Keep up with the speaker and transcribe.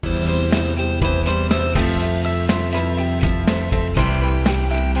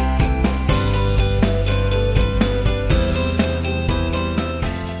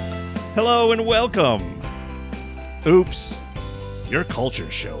Hello and welcome. Oops, your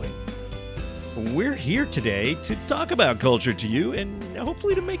culture's showing. We're here today to talk about culture to you and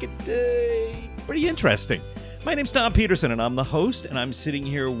hopefully to make it pretty interesting. My name's Tom Peterson and I'm the host, and I'm sitting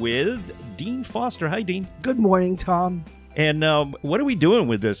here with Dean Foster. Hi, Dean. Good morning, Tom. And what are we doing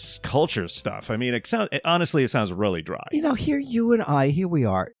with this culture stuff? I mean, honestly, it sounds really dry. You know, here we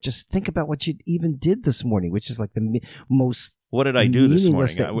are. Just think about what you even did this morning, which is like the most. What did I do this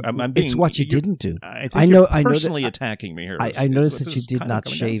morning? It's what you didn't do. I know you're personally attacking me here. I noticed that you did not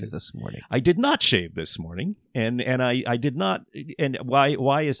shave this morning. I did not shave this morning, and I did not. And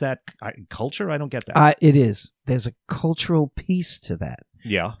why is that culture? I don't get that. It is. There's a cultural piece to that.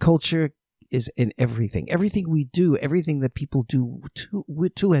 Yeah, culture is in everything. Everything we do, everything that people do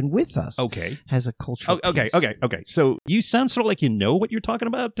to and with us, has a cultural piece. Okay. So you sound sort of like you know what you're talking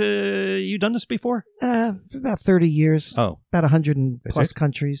about. You done this before? About 30 years. Oh. About 100 plus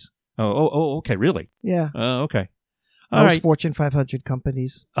countries. Oh, okay, really? Yeah. Oh, okay. All right. Fortune 500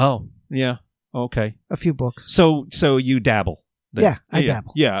 companies. Oh, yeah. Okay. A few books. So you dabble. Yeah, I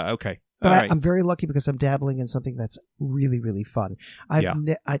dabble. Yeah, okay. But I'm very lucky because I'm dabbling in something that's really, really fun. I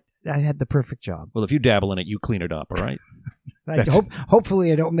had the perfect job. Well, if you dabble in it, you clean it up, all right?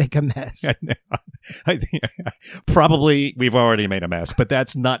 Hopefully I don't make a mess. I think probably we've already made a mess, but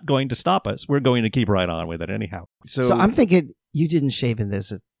that's not going to stop us. We're going to keep right on with it anyhow. So I'm thinking you didn't shave, and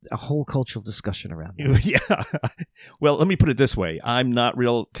there's a whole cultural discussion around that. Yeah. Well, let me put it this way. I'm not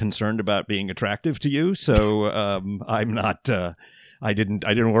real concerned about being attractive to you, so I'm not... I didn't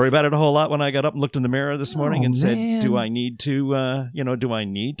worry about it a whole lot when I got up and looked in the mirror this morning and said, do I need to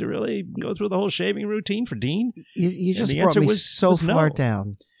really go through the whole shaving routine for Dean? You just brought me so far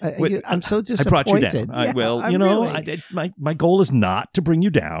down. I'm so disappointed. I brought you down. Yeah, my goal is not to bring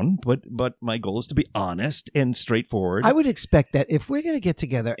you down, but my goal is to be honest and straightforward. I would expect that if we're going to get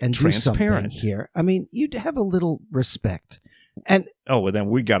together and do something here, I mean, you'd have a little respect. And well, then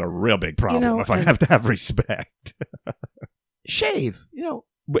we got a real big problem if I have to have respect. Shave,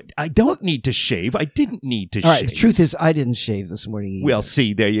 But I don't need to shave. I didn't need to shave. All right, the truth is I didn't shave this morning either. Well,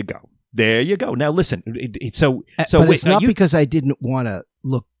 see, there you go. Now, listen. But it's not because I didn't want to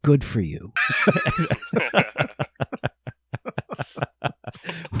look good for you.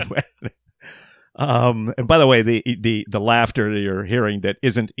 And by the way, the laughter that you're hearing that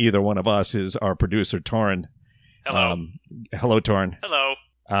isn't either one of us is our producer, Torrin. Hello. Hello, Torrin.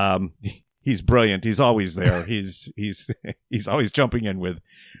 Hello. He's brilliant. He's always there. He's always jumping in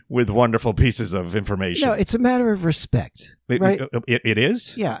with wonderful pieces of information. No, it's a matter of respect, right? It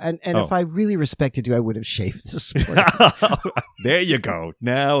is? Yeah, and if I really respected you, I would have shaved this morning. There you go.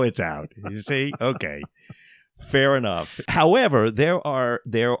 Now it's out. You see? Okay. Fair enough. However, there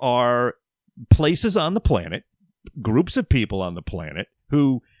are places on the planet, groups of people on the planet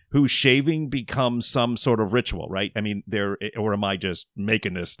who shaving becomes some sort of ritual, right? I mean, or am I just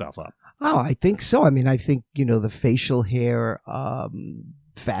making this stuff up? Oh, I think so. I mean, I think, the facial hair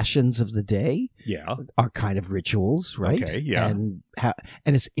fashions of the day are kind of rituals, right? Okay, yeah. And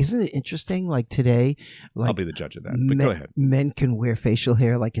isn't it interesting, like today? I'll be the judge of that, but go ahead. Men can wear facial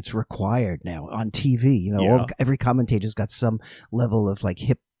hair like it's required now on TV. Every commentator's got some level of like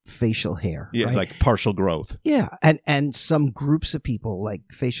hip facial hair, right? Like partial growth. Yeah, and some groups of people, like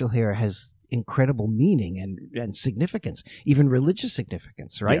facial hair has incredible meaning and significance, even religious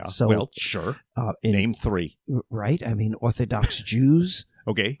significance, right? Yeah, so, well, sure. Name three. Right? I mean, Orthodox Jews.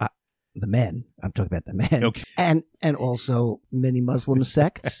 Okay. The men. I'm talking about the men. Okay. And also many Muslim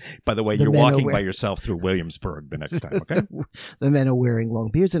sects. By the way, you're walking by yourself through Williamsburg the next time, okay? The men are wearing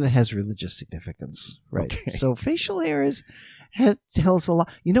long beards, and it has religious significance, right? Okay. So facial hair tells a lot.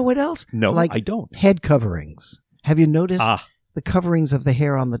 You know what else? No, I don't. Head coverings. Have you noticed the coverings of the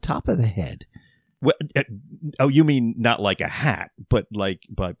hair on the top of the head? Well, you mean not like a hat, but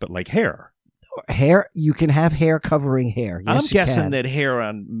like hair? Hair, you can have hair covering hair. Yes, I'm guessing that hair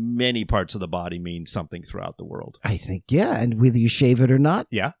on many parts of the body means something throughout the world. I think, yeah, and whether you shave it or not,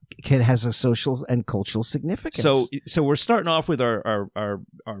 it has a social and cultural significance. So we're starting off with our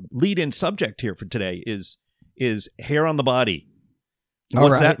lead-in subject here for today is hair on the body.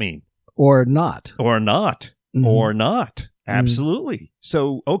 What's that mean? Or not. Or not. Mm-hmm. Or not. Absolutely.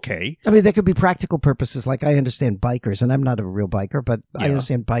 So, okay. I mean, there could be practical purposes. Like, I understand bikers, and I'm not a real biker, but I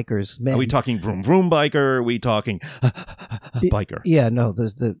understand bikers. Men. Are we talking vroom vroom biker? Are we talking biker? Yeah, no,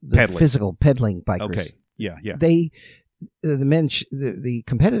 the physical pedaling bikers. Okay. Yeah. The men, the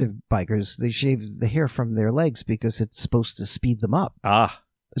competitive bikers, they shave the hair from their legs because it's supposed to speed them up.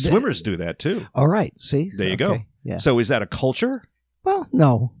 Swimmers do that too. All right. See? There you go. Yeah. So is that a culture? Well,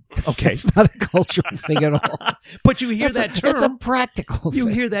 no. Okay. It's not a cultural thing at all. But you hear that term. It's a practical You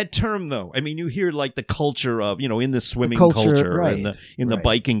thing. hear that term, though. I mean, you hear like the culture of, in the swimming culture, right, and in the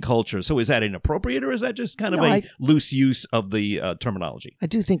biking culture. So is that inappropriate, or is that just kind of loose use of the terminology? I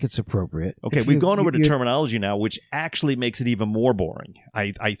do think it's appropriate. Okay, we've gone over to terminology now, which actually makes it even more boring.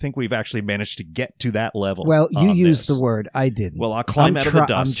 I think we've actually managed to get to that level. Well, you used the word. I didn't. Well, I'll climb out of the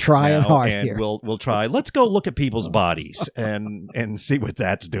dust. I'm trying hard and here. We'll try. Let's go look at people's bodies and see what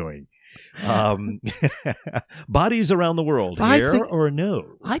that's doing. Bodies around the world, hair or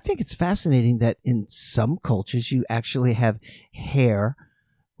no? I think it's fascinating that in some cultures you actually have hair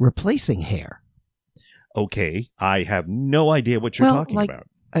replacing hair. Okay, I have no idea what you're talking about.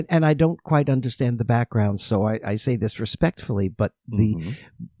 And I don't quite understand the background, so I say this respectfully, but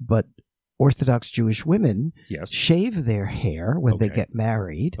but Orthodox Jewish women shave their hair when they get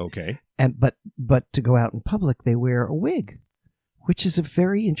married. Okay. But to go out in public, they wear a wig, which is a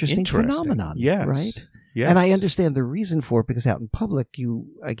very interesting phenomenon. Yes. Right? Yes. And I understand the reason for it, because out in public,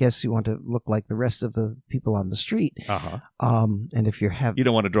 I guess you want to look like the rest of the people on the street. Uh-huh. And if you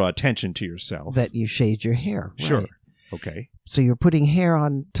don't want to draw attention to yourself, that you shaved your hair. Sure. Right? Okay. So you're putting hair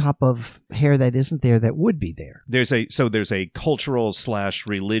on top of hair that isn't there that would be there. There's a cultural /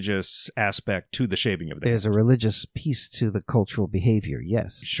 religious aspect to the shaving of the hair. There's a religious piece to the cultural behavior.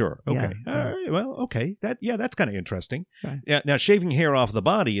 Yes. Sure. Okay. Yeah. All right. Well, okay. That's kind of interesting. Right. Yeah. Now, shaving hair off the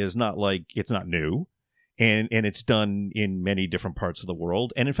body is not it's not new. And it's done in many different parts of the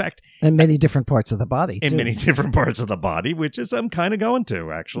world. And in fact... in many different parts of the body, in many different parts of the body, which is I'm kind of going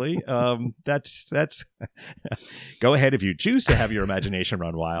to, actually. That's... Go ahead. If you choose to have your imagination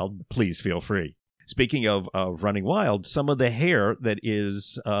run wild, please feel free. Speaking of running wild, some of the hair that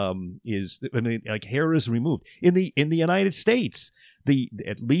hair is removed. In the United States,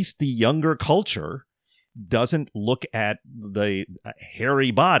 at least the younger culture doesn't look at the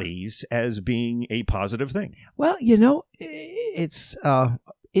hairy bodies as being a positive thing. Well, it's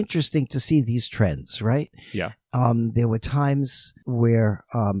interesting to see these trends, right? Yeah. There were times where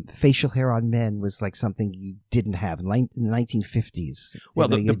facial hair on men was like something you didn't have in the 1950s. Well,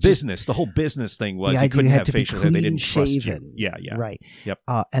 the whole business thing was you couldn't have facial hair. They didn't trust you. Yeah. Right. Yep.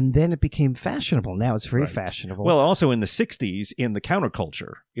 And then it became fashionable. Now it's very fashionable. Well, also in the 60s, in the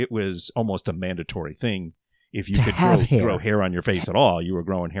counterculture, it was almost a mandatory thing. If you could grow hair on your face at all, you were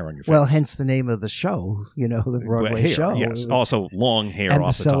growing hair on your face. Well, hence the name of the show, the Broadway show. Yes, also long hair and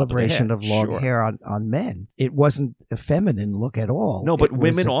off the top celebration of of long hair on men. It wasn't a feminine look at all. No, but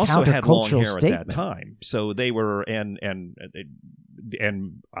women also had long hair statement. at that time. So they were and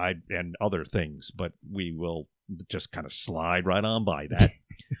other things, but we will just kind of slide right on by that.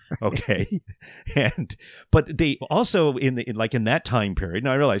 Okay. But they also in that time period,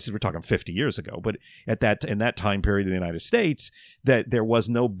 now I realize we're talking 50 years ago, but in that time period in the United States, that there was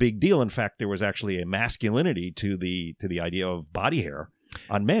no big deal. In fact, there was actually a masculinity to the idea of body hair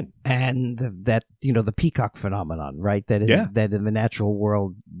on men. And the peacock phenomenon, right? That in the natural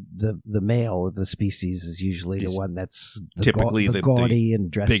world, the male of the species is usually the one that's typically the gaudy and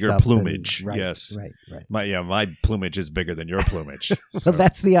dressed bigger up plumage. Right, yes. Right. My plumage is bigger than your plumage. Well,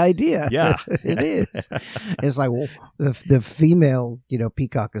 that's the idea. Yeah. It is. It's like, well, the female,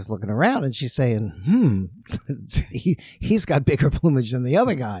 peacock is looking around and she's saying, he's got bigger plumage than the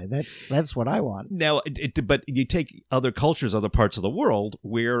other guy. That's what I want. Now, but you take other cultures, other parts of the world,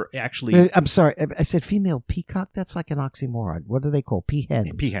 where actually... I'm sorry, I said female peacock? That's like an oxymoron. What do they call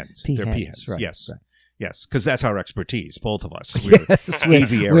peahens? Peahens. They're peahens, right, yes. Right. Yes, because that's our expertise, both of us. We're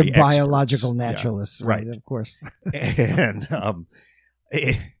aviary we're biological naturalists, right, of course. And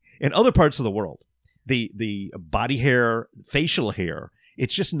in other parts of the world, the body hair, facial hair,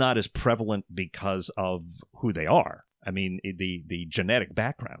 it's just not as prevalent because of who they are. I mean, the genetic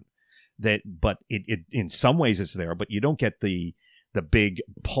background. But it in some ways it's there, but you don't get the big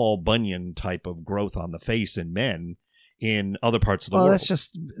Paul Bunyan type of growth on the face in men in other parts of the world. Well, that's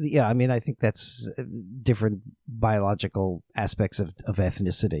just, I mean, I think that's different biological aspects of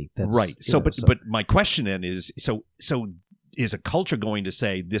ethnicity. That's, right. But my question then is, so is a culture going to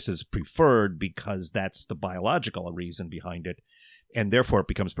say this is preferred because that's the biological reason behind it, and therefore it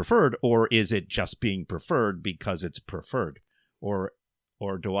becomes preferred, or is it just being preferred because it's preferred? Or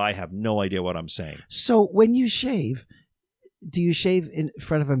do I have no idea what I'm saying? So when you shave, do you shave in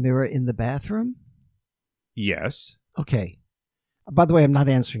front of a mirror in the bathroom? Yes. Okay. By the way, I'm not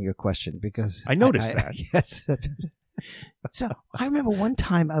answering your question because I noticed that. Yes. So I remember one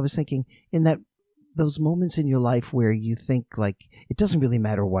time I was thinking in those moments in your life where you think like it doesn't really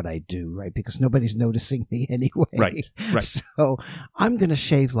matter what I do, right? Because nobody's noticing me anyway. Right. So I'm going to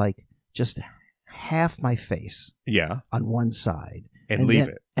shave like just half my face. Yeah. On one side. And leave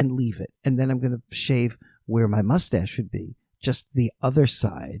it. And leave it. And then I'm going to shave where my mustache should be, just the other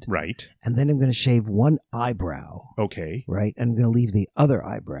side. Right. And then I'm going to shave one eyebrow. Okay. Right. And I'm going to leave the other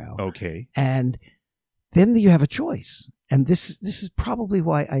eyebrow. Okay. And then you have a choice. And this is probably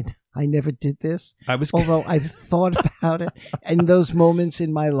why I never did this. Although I've thought about it. And those moments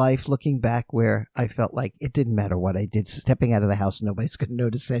in my life looking back where I felt like it didn't matter what I did. Stepping out of the house, nobody's going to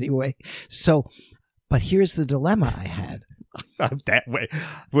notice anyway. So, but here's the dilemma I had. That way.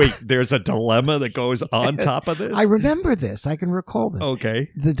 Wait, there's a dilemma that goes on top of this? I remember this. I can recall this.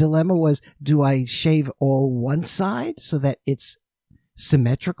 Okay. The dilemma was, do I shave all one side so that it's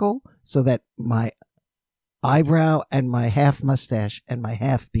symmetrical, so that my eyebrow and my half mustache and my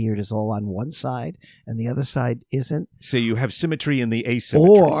half beard is all on one side and the other side isn't? So you have symmetry in the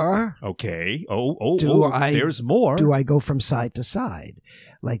asymmetry. Or okay. There's more. Do I go from side to side?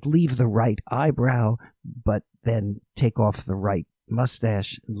 Like leave the right eyebrow, but then take off the right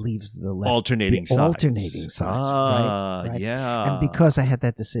mustache and leave the left. Alternating sides. Right? Yeah. And because I had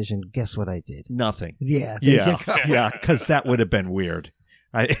that decision, guess what I did? Nothing. Yeah. Yeah, because that would have been weird.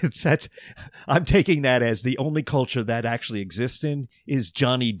 I'm taking that as the only culture that actually exists in is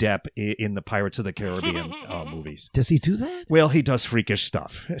Johnny Depp in the Pirates of the Caribbean movies. Does he do that? Well, he does freakish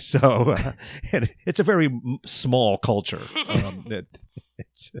stuff. So and it's a very small culture.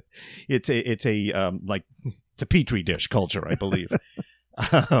 It's a petri dish culture, I believe.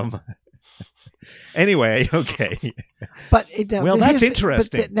 Anyway, okay. But that's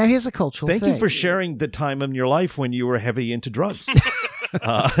interesting. Now here's a cultural thing. Thank you for sharing the time in your life when you were heavy into drugs.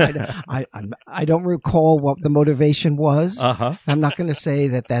 I don't recall what the motivation was. Uh-huh. I'm not going to say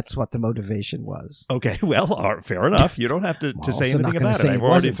that that's what the motivation was. Okay, well, fair enough. You don't have to say anything about it. I've already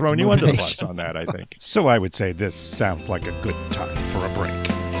wasn't thrown the you under the motivation. bus on that, I think. So I would say this sounds like a good time for a break.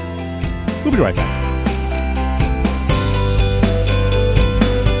 We'll be right back.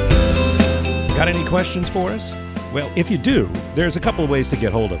 Got any questions for us? Well, if you do, there's a couple of ways to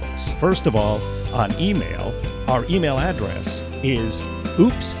get hold of us. First of all, on email. Our email address is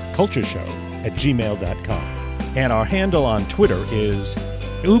oopscultureshow@gmail.com. And our handle on Twitter is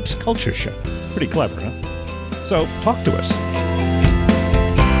oopscultureshow. Pretty clever, huh? So talk to us.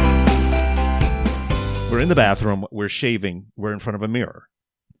 We're in the bathroom. We're shaving. We're in front of a mirror.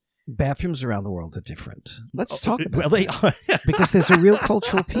 Bathrooms around the world are different. Let's talk about Well, they are. because there's a real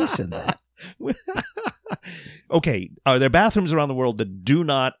cultural piece in that. Okay, are there bathrooms around the world that do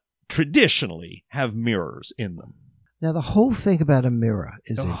not traditionally have mirrors in them? Now, the whole thing about a mirror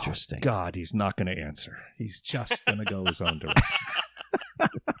is interesting. God, he's not going to answer. He's just going to go his own direction.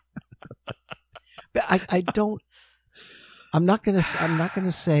 But I'm not going to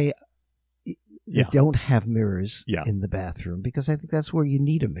say Yeah. don't have mirrors Yeah. in the bathroom because I think that's where you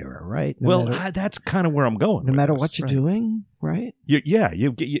need a mirror, right? That's kind of where I'm going. No with matter this. what you're Right. doing, right?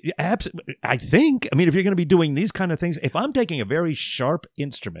 I think, I mean, if you're going to be doing these kind of things, if I'm taking a very sharp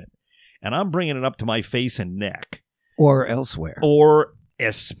instrument and I'm bringing it up to my face and neck, Or elsewhere. or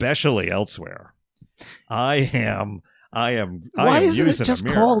especially elsewhere, I am Why using isn't it just a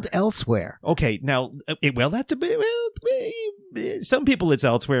mirror. called elsewhere? Okay, now, that's a bit. Some people it's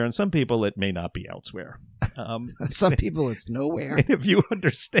elsewhere, and some people it may not be elsewhere. Some people it's nowhere. And if you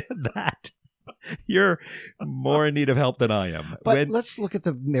understand that, you're more in need of help than I am. But let's look at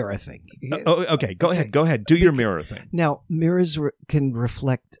the mirror thing. Okay, go ahead. Go ahead. Do your mirror thing. Now, mirrors can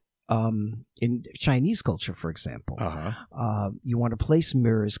reflect, in Chinese culture, for example, you want to place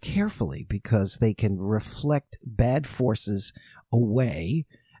mirrors carefully because they can reflect bad forces away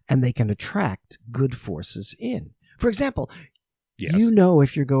and they can attract good forces in. For example, Yes. you know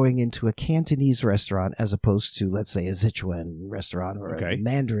if you're going into a Cantonese restaurant as opposed to, let's say, a Sichuan restaurant or a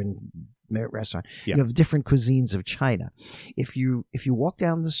Mandarin restaurant, Yeah. you know, different cuisines of China. If you walk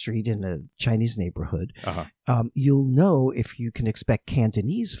down the street in a Chinese neighborhood, you'll know if you can expect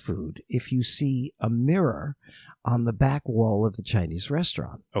Cantonese food if you see a mirror on the back wall of the Chinese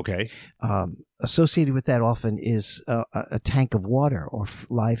restaurant. Okay. Associated with that often is a tank of water or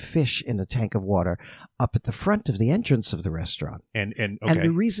live fish in a tank of water up at the front of the entrance of the restaurant. And And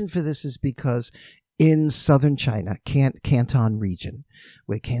the reason for this is because in southern China, Canton region,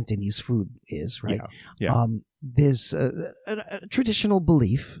 where Cantonese food is, right? Yeah. There's a traditional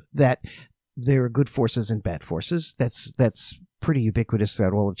belief that there are good forces and bad forces. That's pretty ubiquitous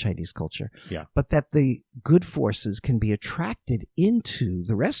throughout all of Chinese culture. Yeah. But that the good forces can be attracted into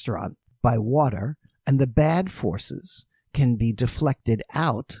the restaurant by water, and the bad forces can be deflected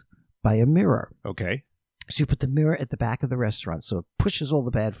out by a mirror. Okay. So you put the mirror at the back of the restaurant, so it pushes all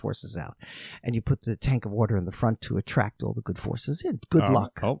the bad forces out. And you put the tank of water in the front to attract all the good forces in. Good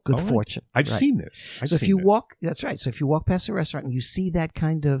luck, good fortune. I've seen this. So if you walk, that's right. So if you walk past a restaurant and you see that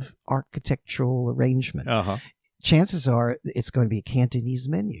kind of architectural arrangement, chances are it's going to be a Cantonese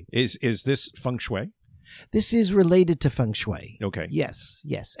menu. Is this feng shui? This is related to feng shui. Okay. Yes.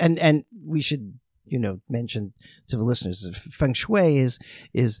 And we should mention to the listeners that feng shui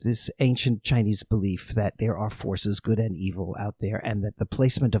is this ancient Chinese belief that there are forces, good and evil, out there, and that the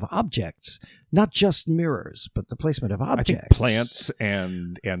placement of objects, not just mirrors, but the placement of objects. I think plants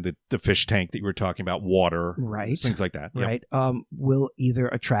and the fish tank that you were talking about, water, right, things like that, right, will either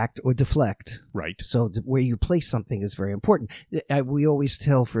attract or deflect. Right. So where you place something is very important. We always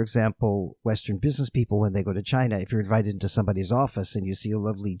tell, for example, Western business people when they go to China, if you're invited into somebody's office and you see a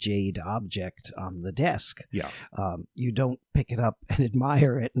lovely jade object on the desk, you don't pick it up and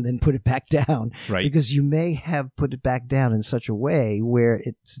admire it and then put it back down, right? Because you may have put it back down in such a way where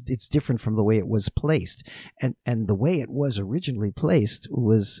it's different from the way it was placed, and the way it was originally placed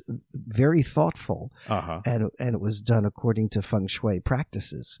was very thoughtful, and it was done according to feng shui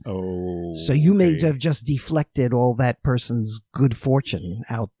practices. Oh, so you may have just deflected all that person's good fortune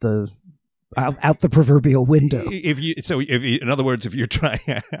out the proverbial window. In other words, if you're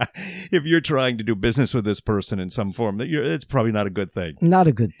trying to do business with this person in some form, it's probably not a good thing. Not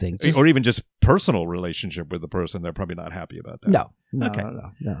a good thing. Or even just personal relationship with the person, they're probably not happy about that. No.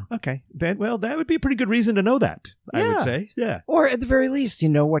 Okay. Then, well, that would be a pretty good reason to know that, I would say. Yeah. Or at the very least, you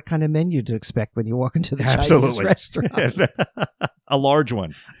know what kind of menu to expect when you walk into the Chinese restaurant. A large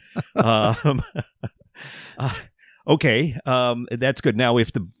one. Okay, that's good. Now,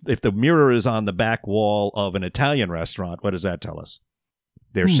 if the mirror is on the back wall of an Italian restaurant, what does that tell us?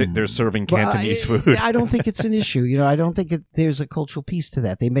 They're serving Cantonese food. I don't think it's an issue. I don't think there's a cultural piece to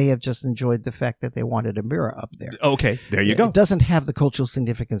that. They may have just enjoyed the fact that they wanted a mirror up there. Okay, there you go. It doesn't have the cultural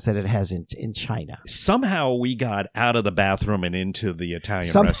significance that it has in China. Somehow we got out of the bathroom and into the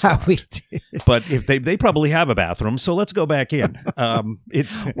Italian restaurant. Somehow we did. But if they probably have a bathroom, so let's go back in.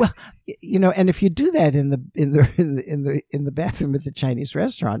 It's well, and if you do that in the bathroom at the Chinese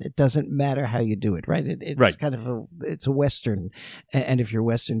restaurant, it doesn't matter how you do it, right? It's right. Kind of it's a Western, and if you're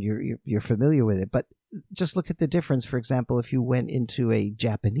Western, you're familiar with it. But just look at the difference. For example, if you went into a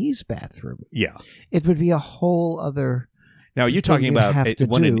Japanese bathroom, it would be a whole other. Now, are you talking about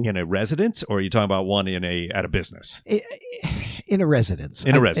one in a residence, or are you talking about one at a business? In a residence.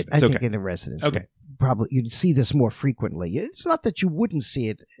 In a residence. I think in a residence. Okay. Probably you'd see this more frequently. It's not that you wouldn't see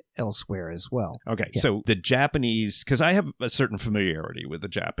it elsewhere as well. Okay, so the Japanese, because I have a certain familiarity with the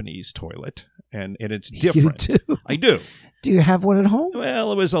Japanese toilet, and it's different. You do? I do. Do you have one at home?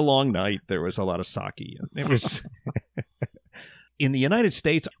 Well, it was a long night. There was a lot of sake. It was in the United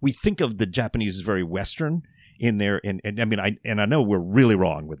States. We think of the Japanese as very Western in there, and I mean, I know we're really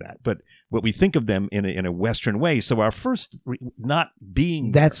wrong with that, but what we think of them in a Western way. So our first not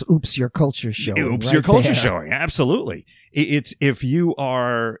being that's oops your culture showing. Oops right your culture there. showing. Absolutely. It's if you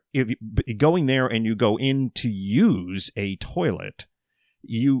going there and you go in to use a toilet,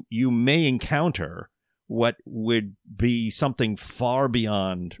 you may encounter what would be something far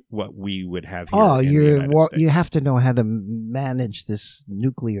beyond what we would have here in the United States. You have to know how to manage this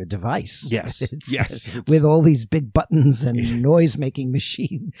nuclear device. Yes, yes, with all these big buttons and noise-making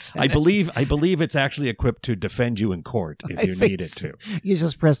machines. I believe it's actually equipped to defend you in court if you need it to. You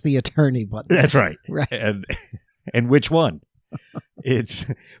just press the attorney button. That's right. Right. And which one?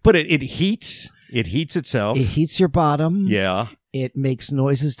 But it heats. It heats itself. It heats your bottom. Yeah. It makes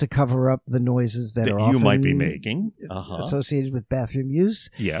noises to cover up the noises that are you often might be making associated with bathroom use.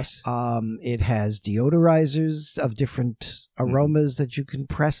 Yes. It has deodorizers of different aromas that you can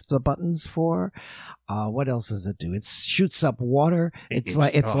press the buttons for. What else does it do? It shoots up water. It's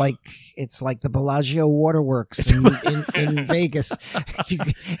like the Bellagio Waterworks in Vegas.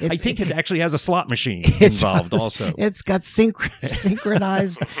 I think it actually has a slot machine involved also. It's got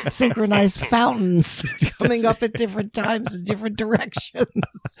synchronized fountains coming up at different times in different directions.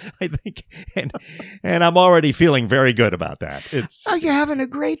 I think, and I'm already feeling very good about that. You're having a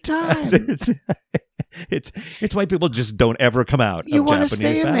great time. It's why people just don't ever come out. You want to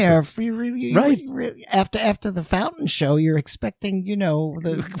stay in there. If you really, right. Really, after the fountain show, you're expecting,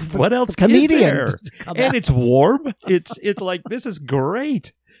 the what else? Comedian is there? To come and out. It's warm. It's like this is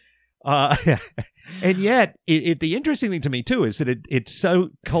great. And yet, the interesting thing to me too is that it's so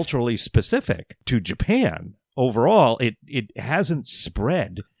culturally specific to Japan. Overall, it hasn't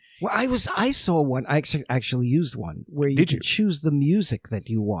spread Well, I saw one. I actually used one where you could choose the music that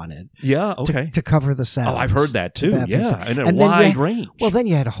you wanted. Yeah, okay. To cover the sound. Oh, I've heard that too. Yeah, and a wide range. Well, then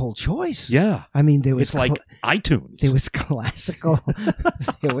you had a whole choice. Yeah, I mean, there was it's like iTunes. There was classical.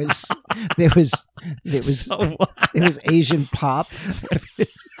 there was So there was Asian pop.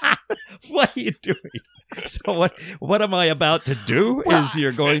 What are you doing? So what am I about to do? Well, is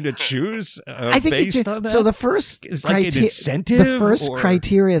you're going to choose I think based on that? So the first like an incentive. The first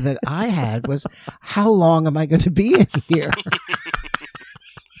criteria that I had was how long am I going to be in here?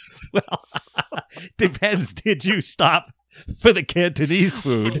 Well, depends. Did you stop for the Cantonese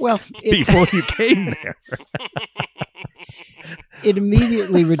food before you came there? It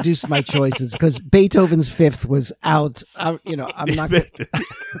immediately reduced my choices because Beethoven's Fifth was out. I'm not.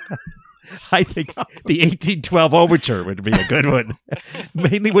 I think the 1812 Overture would be a good one,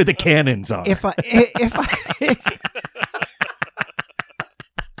 mainly with the cannons on. If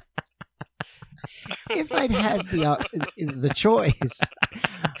I'd had the choice,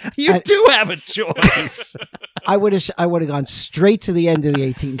 you do have a choice. I would have gone straight to the end of the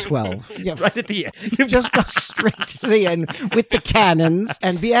 1812. Yeah, right at the end. Just go straight to the end with the cannons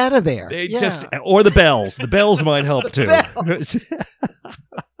and be out of there. Or the bells. The bells might help too.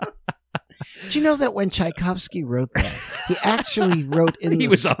 Do you know that when Tchaikovsky wrote that, he actually wrote in the score. He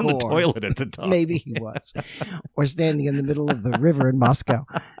was on the toilet at the time. Maybe he was. Or standing in the middle of the river in Moscow.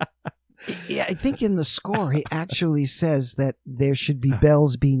 Yeah, I think in the score, he actually says that there should be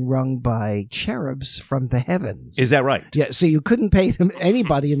bells being rung by cherubs from the heavens. Is that right? Yeah, so you couldn't pay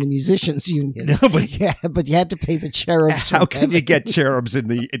anybody in the musicians union. No, but you had to pay the cherubs. How can you get cherubs in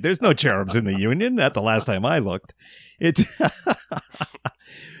the? There's no cherubs in the union. Not the last time I looked. It's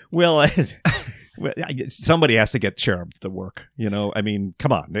well, somebody has to get cherubs to work. I mean,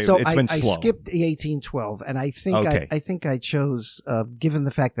 come on. So it's been slow. I skipped the 1812, and I think I chose, given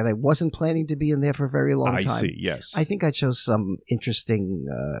the fact that I wasn't planning to be in there for a very long time. I see. Yes, I think I chose some interesting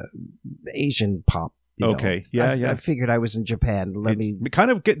Asian pop. Okay. I figured I was in Japan. Let me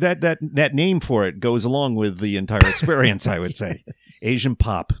kind of get that name for it goes along with the entire experience. I would say Asian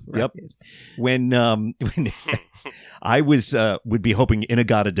pop. Right. Yep. When I would be hoping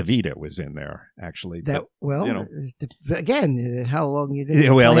Inagata Devita was in there actually. Again, how long you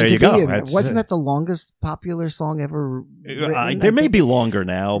did? Well, there you go. Wasn't that the longest popular song ever written? There may be longer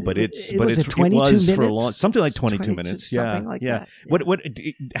now, but it was 22 minutes for a long, something like 22 minutes. Something like that. What?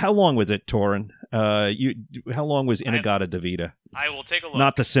 How long was it, Torin? How long was Inagata Devita? I will take a look.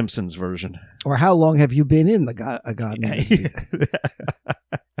 Not the Simpsons version. Or how long have you been in the garden?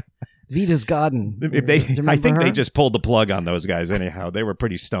 Vita's Garden. I think they just pulled the plug on those guys anyhow. They were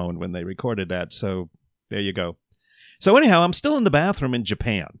pretty stoned when they recorded that. So there you go. So anyhow, I'm still in the bathroom in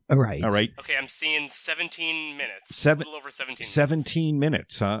Japan. All right. Okay, I'm seeing 17 minutes. A little over 17 minutes. 17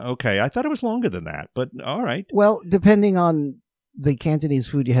 minutes. Okay, I thought it was longer than that, but all right. Well, depending on the Cantonese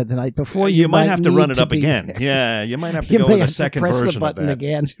food you had the night before, you might have to run it up again. There. Yeah, you might have to go with a second press version the button of that.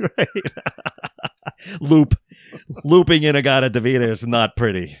 Again. Right. Looping Inagata Devita is not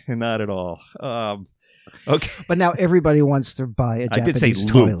pretty, not at all. Okay, but now everybody wants to buy a Japanese I did say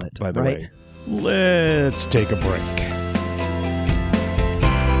toilet, loop, by the right? way. Let's take a break.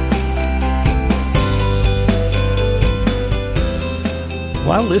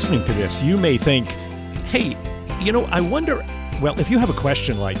 While listening to this, you may think, hey, I wonder, well, if you have a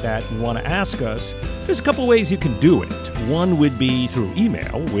question like that and want to ask us, there's a couple ways you can do it. One would be through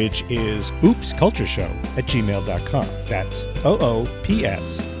email, which is oopscultureshow@gmail.com. That's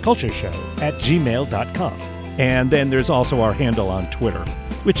OOPScultureshow@gmail.com. And then there's also our handle on Twitter,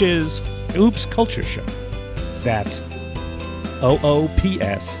 which is Oops Culture Show. That's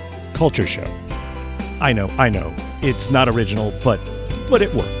OOPS Culture Show. I know. It's not original, but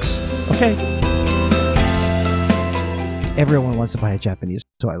it works. Okay? Everyone wants to buy a Japanese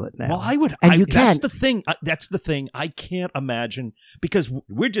toilet now. Well, I would, and you that's can. That's the thing. I can't imagine because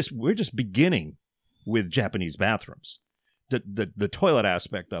we're just beginning with Japanese bathrooms. The toilet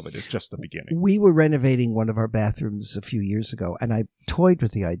aspect of it is just the beginning. We were renovating one of our bathrooms a few years ago, and I toyed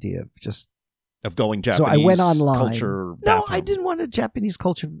with the idea of going Japanese. So I went online. Culture no, I didn't want a Japanese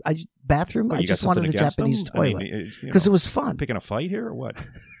culture bathroom. Well, I just wanted a Japanese toilet because it was fun. Picking a fight here or what?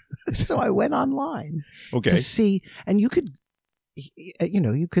 So I went online to see, and you could,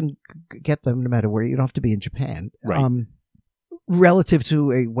 you can get them no matter where. You don't have to be in Japan. Right. Relative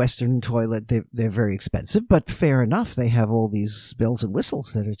to a Western toilet, they're very expensive, but fair enough. They have all these bells and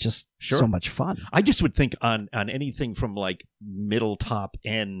whistles that are just so much fun. I just would think on anything from like middle top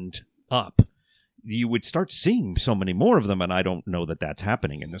end up, you would start seeing so many more of them, and I don't know that that's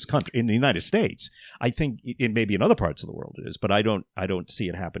happening in this country, in the United States. I think it may be in other parts of the world it is, but I don't see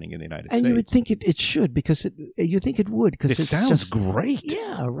it happening in the United States. And you would think it should, because you think it would, because it sounds just great.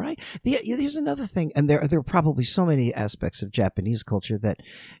 Yeah, right. There's another thing, and there are probably so many aspects of Japanese culture that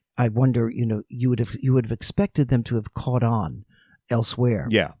I wonder, you would have expected them to have caught on elsewhere.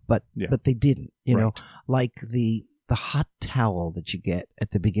 Yeah, but they didn't. Like the hot towel that you get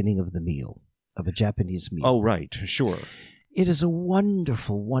at the beginning of the meal, of a Japanese meal. Oh, right, sure. It is a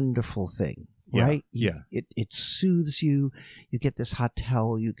wonderful, wonderful thing, right? It soothes you. You get this hot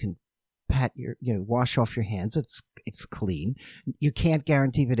towel. You can pat wash off your hands. It's clean. You can't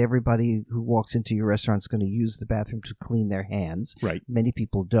guarantee that everybody who walks into your restaurant is going to use the bathroom to clean their hands. Right. Many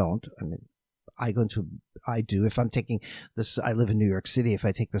people don't. I mean, I do. If I'm taking this, I live in New York City. If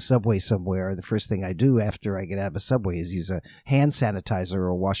I take the subway somewhere, the first thing I do after I get out of a subway is use a hand sanitizer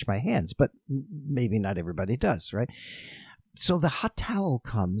or wash my hands. But maybe not everybody does, right? So the hot towel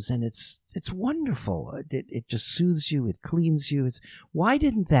comes, and it's wonderful. It just soothes you. It cleans you. Why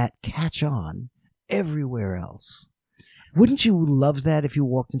didn't that catch on everywhere else? Wouldn't you love that if you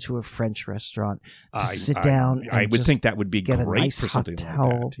walked into a French restaurant to sit down? I would think that would be get great a nice for something hot towel.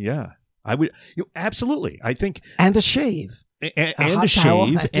 like that. Yeah. I would absolutely. I think and a shave, and a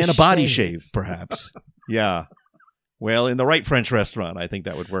shave, and a body shave, perhaps. Yeah. Well, in the right French restaurant, I think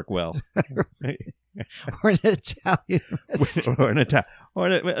that would work well. Or an Italian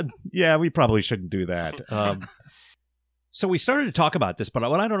restaurant. Yeah, we probably shouldn't do that. So we started to talk about this, but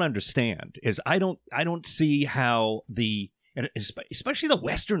what I don't understand is I don't see how and especially the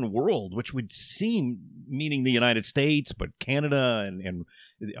Western world, which would seem, meaning the United States, but Canada and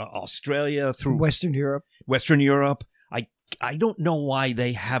Australia through Western Europe. I don't know why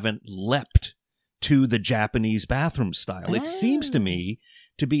they haven't leapt to the Japanese bathroom style. It seems to me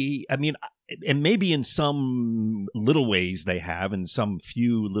to be, I mean, and maybe in some little ways they have, in some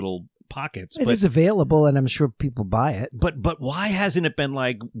few little pockets. It is available, and I'm sure people buy it. But why hasn't it been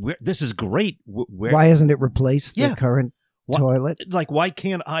like, this is great? Why hasn't it replaced the current toilet? Like, why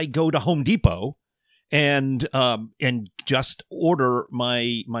can't I go to Home Depot and just order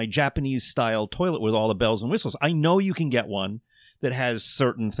my Japanese style toilet with all the bells and whistles? I know you can get one that has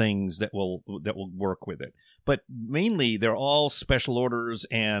certain things that will work with it, but mainly they're all special orders,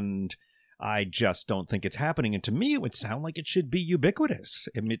 and I just don't think it's happening. And to me, it would sound like it should be ubiquitous.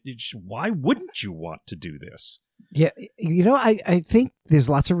 I mean, why wouldn't you want to do this? Yeah, I think there's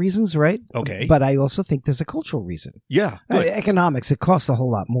lots of reasons, right? Okay. But I also think there's a cultural reason. Yeah. Economics, it costs a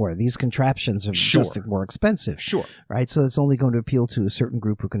whole lot more. These contraptions are just more expensive. Sure. Right? So it's only going to appeal to a certain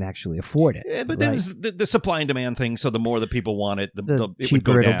group who can actually afford it. Yeah, but then there's the supply and demand thing, so the more the people want it, the it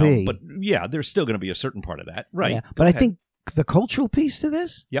cheaper would go it'll down. be. But yeah, there's still going to be a certain part of that. Right. Yeah. But I think the cultural piece to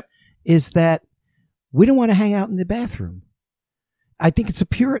this is is that we don't want to hang out in the bathroom. I think it's a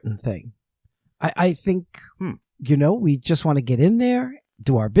Puritan thing. I think... we just want to get in there,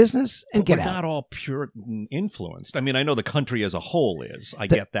 do our business, and get out. We're not all Puritan influenced. I mean, I know the country as a whole is. I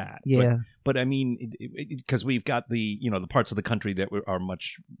get that. Yeah. But I mean, because we've got the parts of the country that are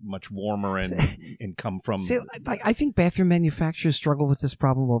much, much warmer and come from... See, I think bathroom manufacturers struggle with this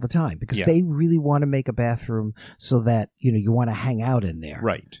problem all the time because they really want to make a bathroom so that, you want to hang out in there.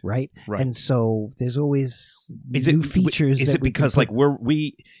 Right. Right? And so there's always new features. Is it because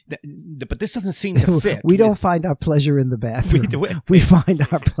but this doesn't seem to fit. We don't find our pleasure in the bathroom. We find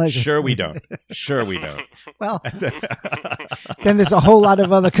our pleasure. Sure we don't. Well, then there's a whole lot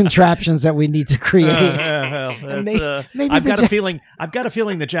of other contraptions that we need to create. Maybe I've got a feeling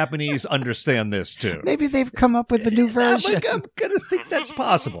the Japanese understand this too. Maybe they've come up with a new version. I'm gonna think that's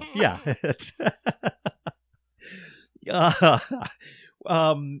possible. Yeah.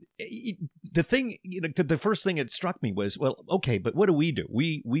 The thing, the first thing that struck me was, well, okay, but what do?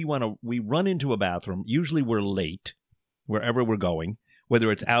 We run into a bathroom. Usually we're late wherever we're going,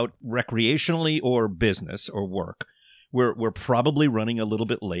 whether it's out recreationally or business or work. We're probably running a little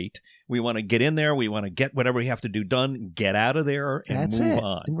bit late. We want to get in there. We want to get whatever we have to do done, get out of there, and move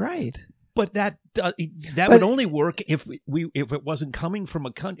on. Right. But that would only work if it wasn't coming from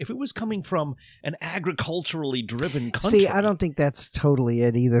if it was coming from an agriculturally driven country. See, I don't think that's totally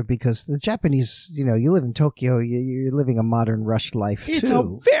it either, because the Japanese, you live in Tokyo, you're living a modern rushed life too. It's a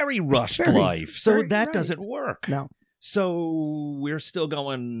very rushed life, so that doesn't work. No. So we're still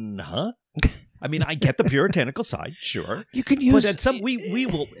going, huh? I mean, I get the puritanical side, sure. You can use, but at some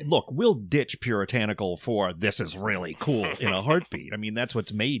we'll ditch puritanical for this is really cool in a heartbeat. I mean, that's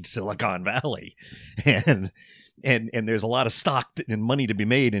what's made Silicon Valley, and and there's a lot of stock and money to be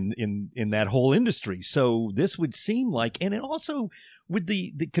made in that whole industry. So this would seem like, and it also with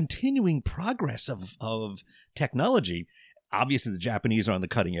the continuing progress of technology, obviously the Japanese are on the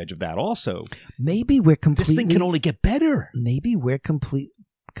cutting edge of that also. Maybe we're completely... This thing can only get better. Maybe we're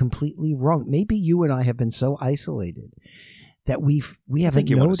completely wrong. Maybe you and I have been so isolated that we haven't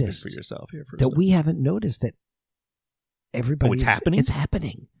noticed for yourself here for that we haven't noticed that everybody. It's happening. It's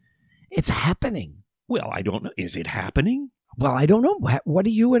happening. It's happening. Well, I don't know. Is it happening? Well, I don't know. What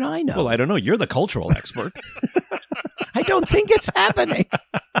do you and I know? Well, I don't know. You're the cultural expert. I don't think it's happening.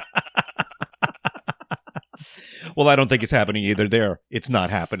 Well, I don't think it's happening either. There, it's not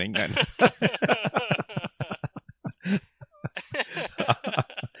happening then.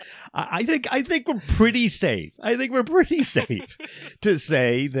 I think we're pretty safe. I think we're pretty safe to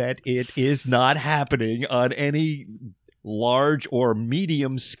say that it is not happening on any large or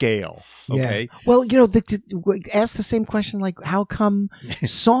medium scale. Okay. Yeah. Well, ask the same question, like, how come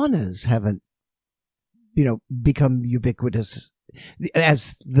saunas haven't, become ubiquitous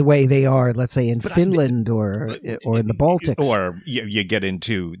as the way they are, let's say, in Finland or in the Baltics, or you get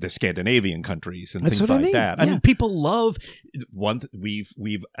into the Scandinavian countries and That's things what like I mean. that. Yeah. I mean, people love one.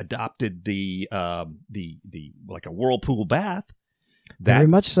 We've adopted the like a whirlpool bath. Very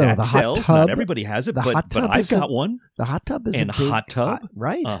much so. That the sells. hot tub. Not everybody has it, but I've got one. The hot tub is and a big hot tub,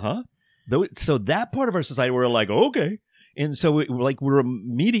 right? So that part of our society, we're like, okay. And so we're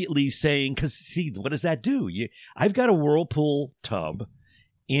immediately saying, because see, what does that do? I've got a whirlpool tub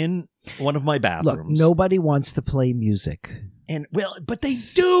in one of my bathrooms. Look, nobody wants to play music. And but they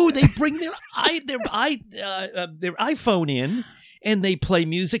do. They bring their iPhone in and they play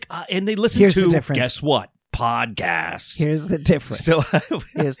music and they listen Here's to, the difference. Guess what? Podcasts. Here's the difference. So,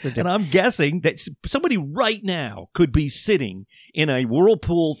 here's the difference. And I'm guessing that somebody right now could be sitting in a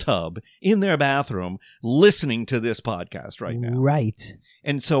whirlpool tub in their bathroom listening to this podcast right now. Right.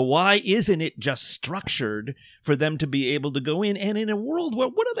 And so why isn't it just structured for them to be able to go in? And in a world where,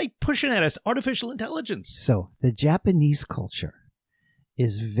 what are they pushing at us? Artificial intelligence. So the Japanese culture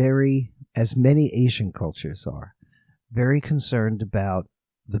is very, as many Asian cultures are, very concerned about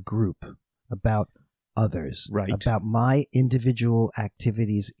the group, about others, right, about my individual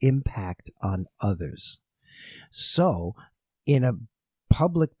activities' impact on others. So in a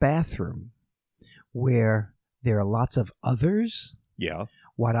public bathroom where there are lots of others,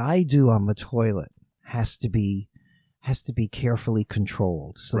 what I do on the toilet has to be carefully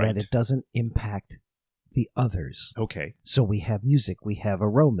controlled so that it doesn't impact the others. Okay. So we have music, we have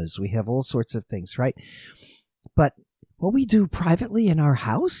aromas, we have all sorts of things, right? But what we do privately in our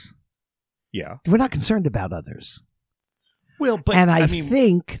house, we're not concerned about others. Well, but and I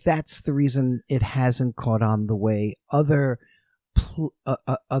think that's the reason it hasn't caught on the way other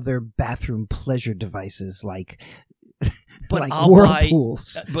bathroom pleasure devices like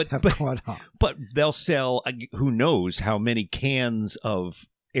whirlpools have caught on. But they'll sell who knows how many cans of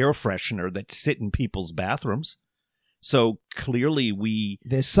air freshener that sit in people's bathrooms. So clearly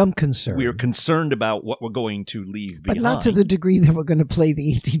there's some concern. We're concerned about what we're going to leave behind. But not to the degree that we're going to play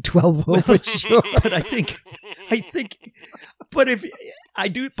the 1812 overture. But I think I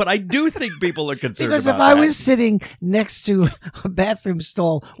do think people are concerned because about if I was sitting next to a bathroom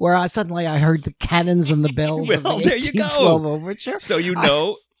stall where I heard the cannons and the bells of the 1812 overture. So you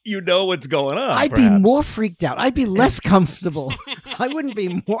know what's going on. I'd be more freaked out. I'd be less comfortable. I wouldn't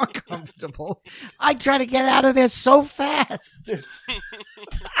be more comfortable. I'd try to get out of there so fast.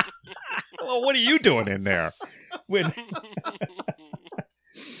 Well, what are you doing in there?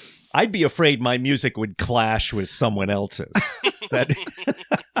 I'd be afraid my music would clash with someone else's.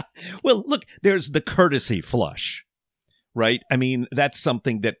 Well, look, there's the courtesy flush, right? I mean, that's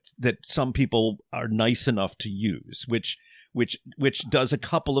something that some people are nice enough to use, which does a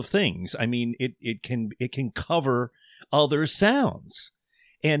couple of things. I mean, it can cover other sounds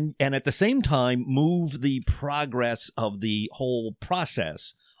and at the same time move the progress of the whole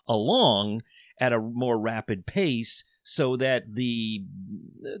process along at a more rapid pace so that the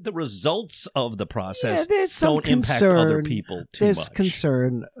results of the process don't impact other people too much. There's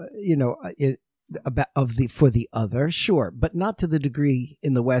concern, for the other, sure, but not to the degree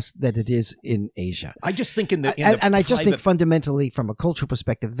in the West that it is in Asia. I just think I just think fundamentally, from a cultural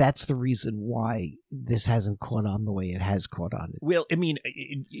perspective, that's the reason why this hasn't caught on the way it has caught on. Well, I mean,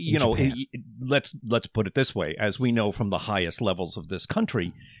 let's put it this way: as we know from the highest levels of this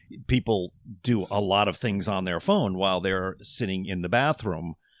country, people do a lot of things on their phone while they're sitting in the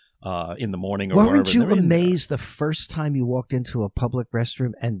bathroom. in the morning or wherever. Weren't you amazed the first time you walked into a public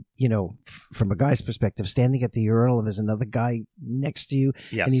restroom and, from a guy's perspective, standing at the urinal and there's another guy next to you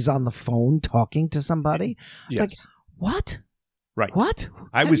and he's on the phone talking to somebody? It's like, what? Right. What?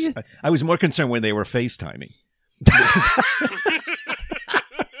 I was more concerned when they were FaceTiming.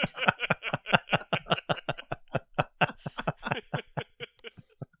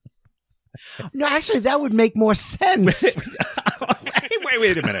 No, actually, that would make more sense.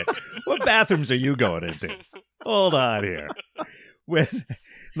 Wait a minute. What bathrooms are you going into? Hold on here.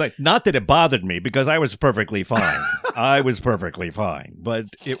 Not that it bothered me, because I was perfectly fine. But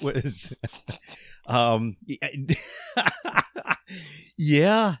it was...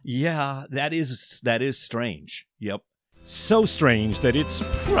 yeah, that is strange. Yep. So strange that it's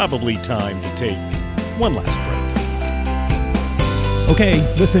probably time to take one last break. Okay,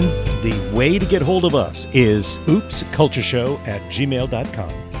 listen, the way to get hold of us is oopscultureshow@gmail.com.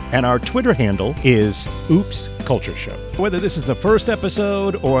 And our Twitter handle is oopscultureshow. Whether this is the first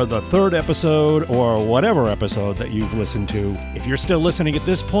episode or the third episode or whatever episode that you've listened to, if you're still listening at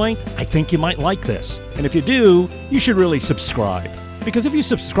this point, I think you might like this. And if you do, you should really subscribe. Because if you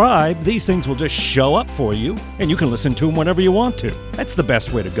subscribe, these things will just show up for you, and you can listen to them whenever you want to. That's the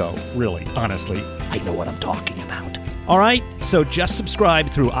best way to go, really, honestly. I know what I'm talking about. All right, so just subscribe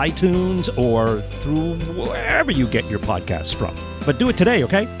through iTunes or through wherever you get your podcasts from. But do it today,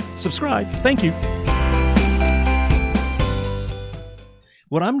 okay? Subscribe. Thank you.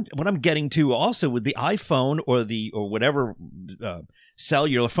 What I'm getting to also with the iPhone or whatever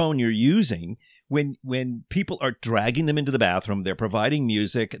cellular phone you're using, when people are dragging them into the bathroom, they're providing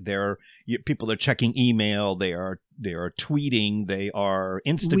music, people are checking email, they are tweeting, they are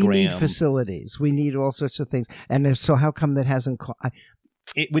Instagram. We need facilities. We need all sorts of things. And so how come that hasn't...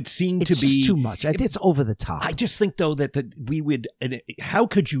 It would seem to be just too much. It's over the top. I just think, though, that we would. How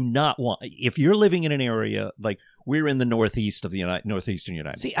could you not want? If you're living in an area like we're in the northeastern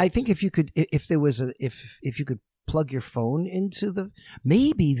United States. See, I think if you could plug your phone into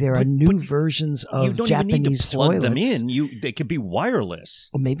maybe there are new versions of you don't Japanese even need to plug toilets. them in. They could be wireless.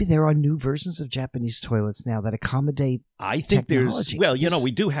 Or maybe there are new versions of Japanese toilets now that accommodate. I think technology.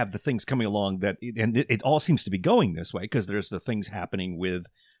 we do have the things coming along and it all seems to be going this way, because there's the things happening with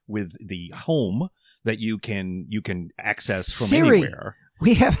the home that you can access from Siri. anywhere.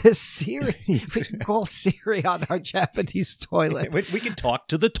 We have a Siri. We can call Siri on our Japanese toilet. We can talk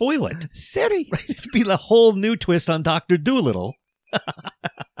to the toilet. Siri. It'd be the whole new twist on Dr. Dolittle.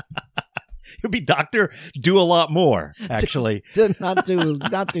 It'd be Dr. Do a lot more, actually. Not do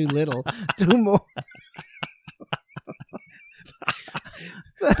little. Do more.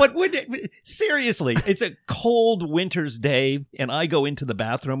 But seriously, it's a cold winter's day, and I go into the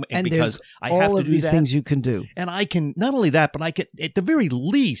bathroom, and because I have to do all of these things you can do, and I can not only that, but I can, at the very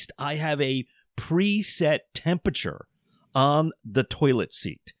least, I have a preset temperature on the toilet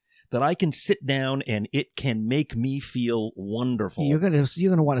seat that I can sit down and it can make me feel wonderful. You're gonna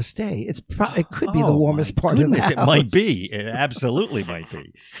want to stay. It could be the warmest part of the house. It might be. It absolutely might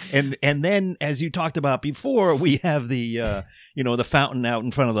be. And then, as you talked about before, we have the the fountain out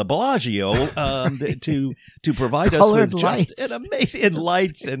in front of the Bellagio to provide Colored us with lights. just an amazing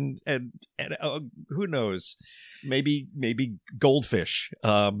lights and who knows, maybe goldfish.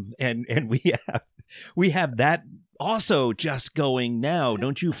 And we have that also just going now.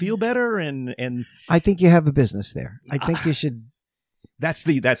 Don't you feel better? And I think you have a business there. I think you should. That's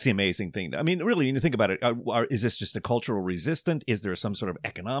the amazing thing. I mean, really, when you think about it, is this just a cultural resistance? Is there some sort of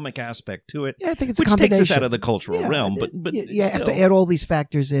economic aspect to it? Yeah, I think it's which a combination. takes us out of the cultural realm. But you have to add all these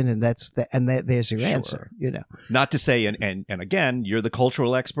factors in, and there's your answer. Not to say, and again, you're the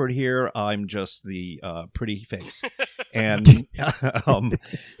cultural expert here. I'm just the pretty face. And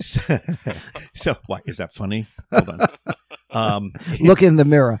so why is that funny? Hold on. Look in the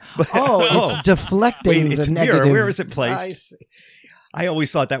mirror. It's deflecting wait, it's the mirror. negative. Where is it placed? I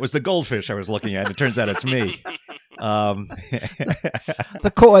always thought that was the goldfish I was looking at. It turns out it's me.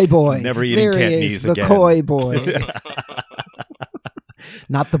 The koi boy. Never eating Cantonese again. The koi boy.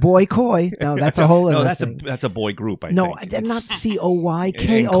 Not the boy koi. No, that's a whole other thing. That's a boy group, I think. No, not COY,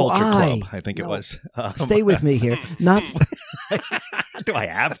 KOI. Culture Club, I think it was. Stay with me here. Not. Do I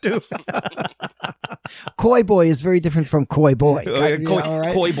have to? Koi boy is very different from koi boy.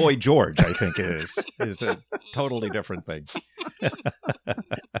 Koi boy George, I think, is a totally different thing.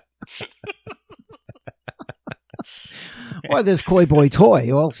 Or there's koi boy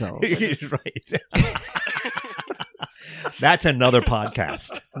toy also. Right. That's another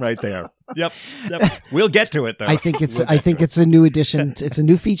podcast right there. Yep. We'll get to it though. I think it's a new addition. It's a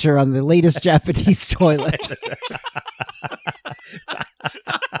new feature on the latest Japanese toilet.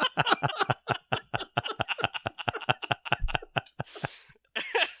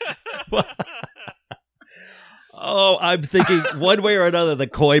 Oh, I'm thinking one way or another, the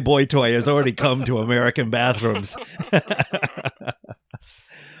Koi Boy toy has already come to American bathrooms.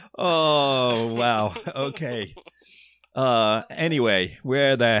 Oh, wow. Okay. Anyway,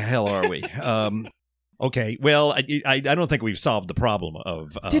 where the hell are we? Okay. Well, I don't think we've solved the problem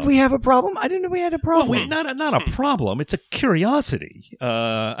of. Did we have a problem? I didn't know we had a problem. Well, not a problem. It's a curiosity.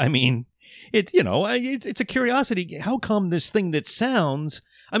 I mean, it's a curiosity. How come this thing that sounds?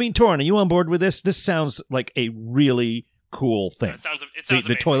 I mean, Torin, are you on board with this? This sounds like a really cool thing. It sounds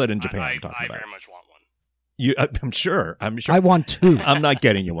the toilet in Japan. I very much want one. I'm sure. I want two. I'm not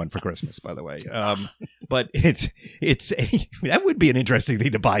getting you one for Christmas, by the way. But that would be an interesting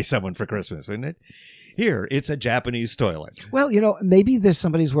thing to buy someone for Christmas, wouldn't it? Here, it's a Japanese toilet. Well, maybe there's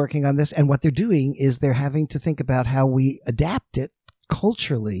somebody's working on this, and what they're doing is they're having to think about how we adapt it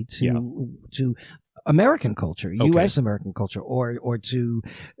culturally to American culture, U.S. American culture, or to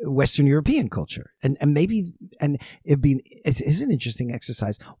Western European culture, and it is an interesting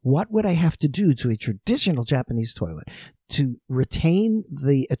exercise. What would I have to do to a traditional Japanese toilet to retain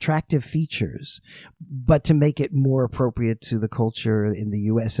the attractive features, but to make it more appropriate to the culture in the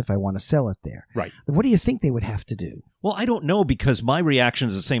U.S. if I want to sell it there? Right. What do you think they would have to do? Well, I don't know, because my reaction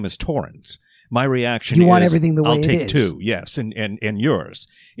is the same as Torin's. My reaction you want is, everything the way I'll it take is. two, yes, and yours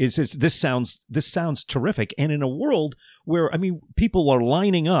is this sounds terrific. And in a world where, I mean, people are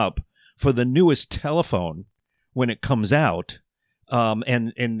lining up for the newest telephone when it comes out,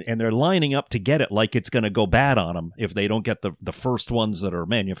 and they're lining up to get it like it's going to go bad on them if they don't get the first ones that are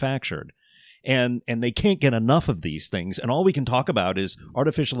manufactured. And they can't get enough of these things. And all we can talk about is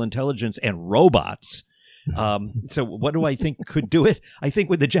artificial intelligence and robots. So what do I think could do it? I think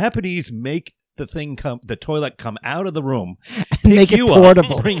when the Japanese make the toilet come out of the room, and make it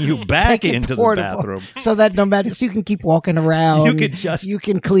portable, up, bring you back into the bathroom, so that so you can keep walking around. You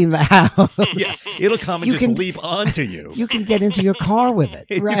can clean the house. Yes, it'll come and leap onto you. You can get into your car with it.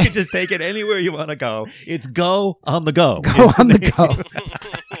 Right? You can just take it anywhere you want to go. It's go on the go. Go on the go.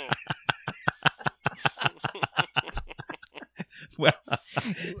 Well,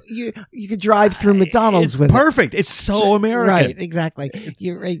 you could drive through McDonald's with perfect. It's so American. Right, exactly.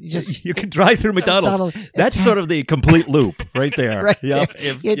 You're right. You can drive through McDonald's. That's sort of the complete loop right there. Right there.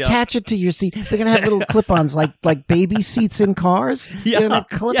 You attach it to your seat. They're going to have little clip-ons like baby seats in cars. Yeah. You're going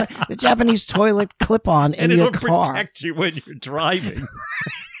to clip the Japanese toilet clip-on in your car. And it'll protect you when you're driving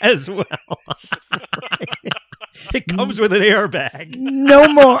as well. Right. It comes with an airbag. No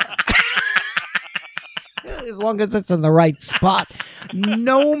more. As long as it's in the right spot.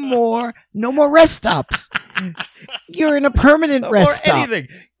 No more rest stops. You're in a permanent rest stop. Or anything.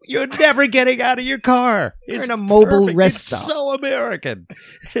 You're never getting out of your car. You're in a mobile rest stop. It's so American.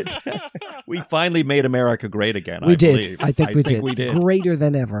 We finally made America great again. We did. Believe. I think we did. Greater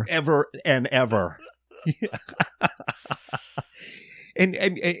than ever. Ever and ever.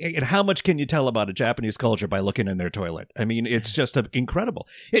 And how much can you tell about a Japanese culture by looking in their toilet? I mean, it's just incredible.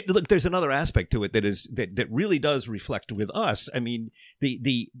 Look, there's another aspect to it that really does reflect with us. I mean,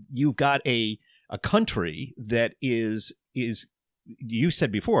 you've got a country that is you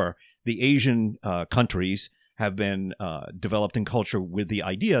said before, the Asian countries have been developed in culture with the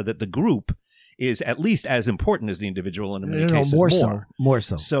idea that the group is at least as important as the individual, and in many cases more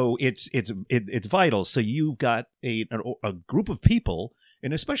so. So it's vital. So you've got a group of people,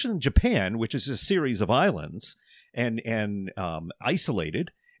 and especially in Japan, which is a series of islands and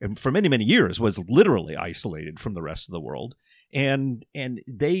isolated, and for many years was literally isolated from the rest of the world. And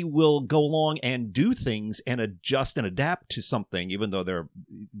they will go along and do things and adjust and adapt to something, even though they're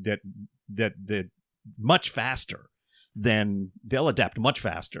much faster. Then they'll adapt much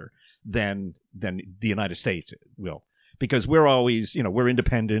faster than the United States will, because we're always, we're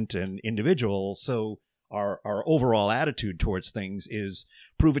independent and individual. So our overall attitude towards things is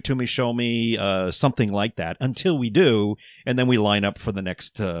prove it to me, show me, something like that, until we do, and then we line up for the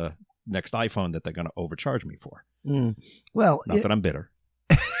next iPhone that they're going to overcharge me for. Well, not that I'm bitter.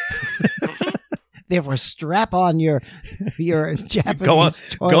 Therefore, strap on your Japanese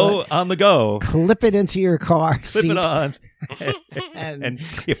toilet. Go on the go. Clip it into your car seat. Clip it on. and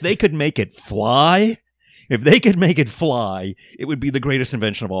if they could make it fly, it would be the greatest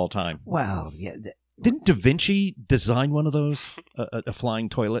invention of all time. Wow. Yeah. Didn't Da Vinci design one of those, a flying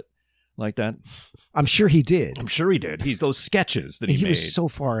toilet like that? I'm sure he did. Those sketches that he made. He was so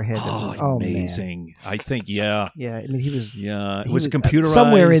far ahead. Amazing. Man. I think, yeah. Yeah, I mean, he was... Yeah, it was computerized.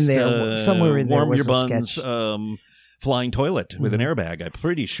 Somewhere in there warm was your a buns, sketch. flying toilet with an airbag. I'm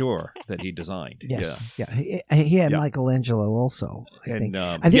pretty sure that he designed. Yes, yeah. He had Michelangelo also. I think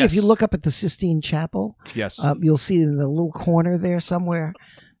yes. if you look up at the Sistine Chapel, yes, you'll see in the little corner there somewhere,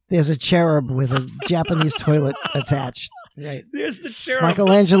 there's a cherub with a Japanese toilet attached. Right. There's the cherub.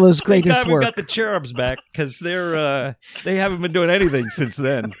 Michelangelo's greatest work. We got the cherubs back because they haven't been doing anything since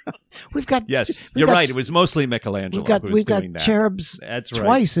then. You're right. It was mostly Michelangelo. We've got cherubs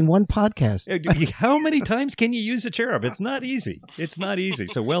twice in one podcast. How many times can you use a cherub? It's not easy.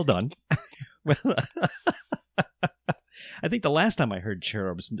 So well done. Well, I think the last time I heard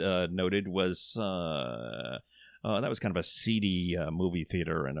cherubs noted was that was kind of a seedy movie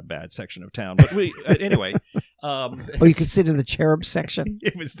theater in a bad section of town. But anyway. You consider the cherub section?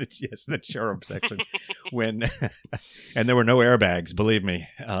 It was the cherub section and there were no airbags. Believe me,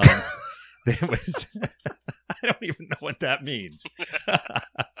 there was. I don't even know what that means.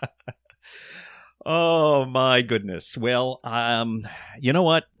 Oh my goodness! Well, you know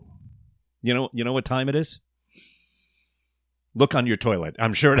what? You know what time it is? Look on your toilet.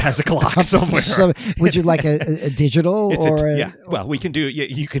 I'm sure it has a clock somewhere. So, would you like a digital Well, we can do.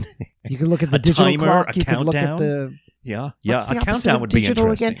 You can. You can look at the digital timer, clock. You can look at the. A countdown would be digital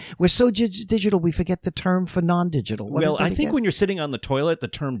interesting. Again? We're so digital, we forget the term for non-digital. I think when you're sitting on the toilet, the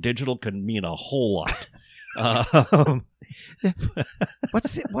term digital can mean a whole lot.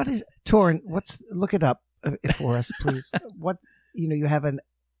 What is Torrin? Look it up for us, please. You have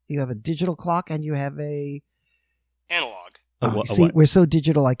a digital clock and you have a analog. See, we're so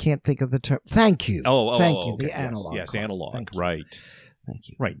digital, I can't think of the term. Thank you. Thank you. Okay. The analog. Yes, analog. Thank you. Right. Thank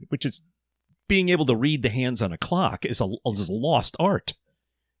you. Right. Which is being able to read the hands on a clock is a lost art.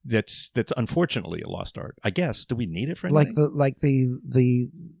 That's unfortunately a lost art. I guess. Do we need it for anything? Like the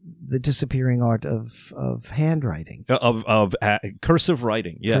disappearing art of handwriting, of cursive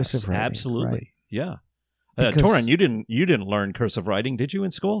writing. Yes, cursive writing, absolutely. Right. Yeah. Torrin, you didn't learn cursive writing, did you,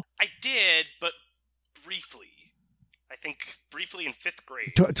 in school? I did, but briefly. I think briefly in 5th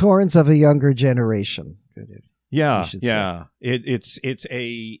grade. Torrin's of a younger generation. Yeah.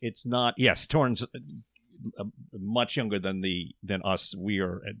 It's not. Yes, Torrin's much younger than us. We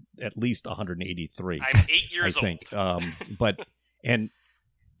are at least 183. I'm 8 years old. But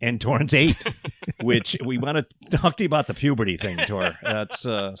Torrin's 8, which we want to talk to you about the puberty thing, Tor. That's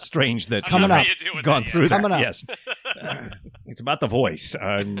strange that coming up. Gone through that. Coming up. Yes, it's about the voice.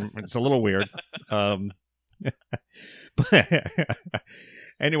 It's a little weird.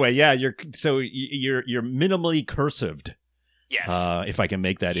 Anyway, yeah, you're minimally cursived. Yes. If I can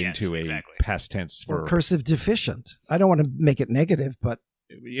make that into a past tense or cursive deficient. I don't want to make it negative, but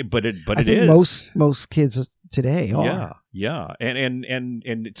I think is. Most kids today are. Yeah.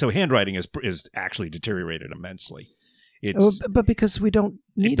 And so handwriting is actually deteriorated immensely. But because we don't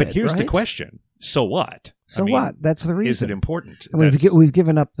need it. But here's right? the question. So what? What? That's the reason. Is it important? We've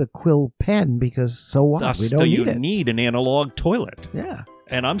given up the quill pen because so what? Thus, we don't need it. You need an analog toilet. Yeah.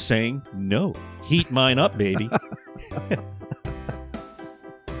 And I'm saying no. Heat mine up, baby.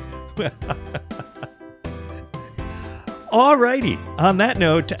 All righty. On that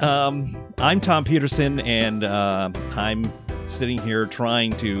note, I'm Tom Peterson, and I'm sitting here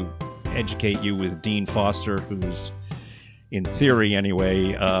trying to educate you with Dean Foster, who's, in theory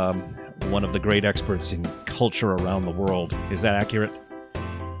anyway, one of the great experts in culture around the world. Is that accurate?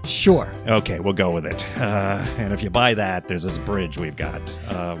 Sure. Okay, we'll go with it. And if you buy that, there's this bridge we've got.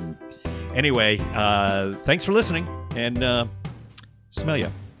 Anyway, thanks for listening, and smell ya.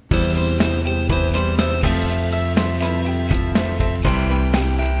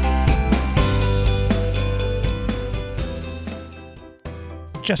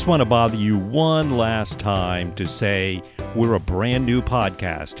 Just want to bother you one last time to say we're a brand new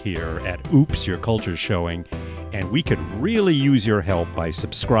podcast here at Oops, Your Culture's Showing, and we could really use your help by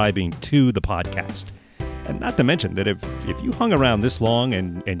subscribing to the podcast. And not to mention that if you hung around this long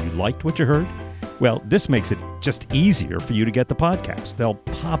and you liked what you heard, well, this makes it just easier for you to get the podcast. They'll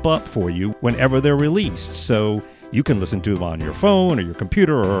pop up for you whenever they're released, so you can listen to them on your phone or your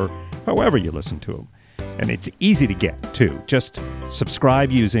computer or however you listen to them. And it's easy to get, too. Just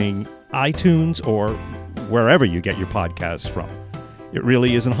subscribe using iTunes or wherever you get your podcasts from. It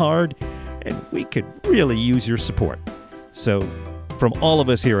really isn't hard, and we could really use your support. So, from all of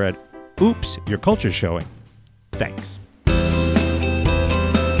us here at Oops, Your Culture's Showing, thanks.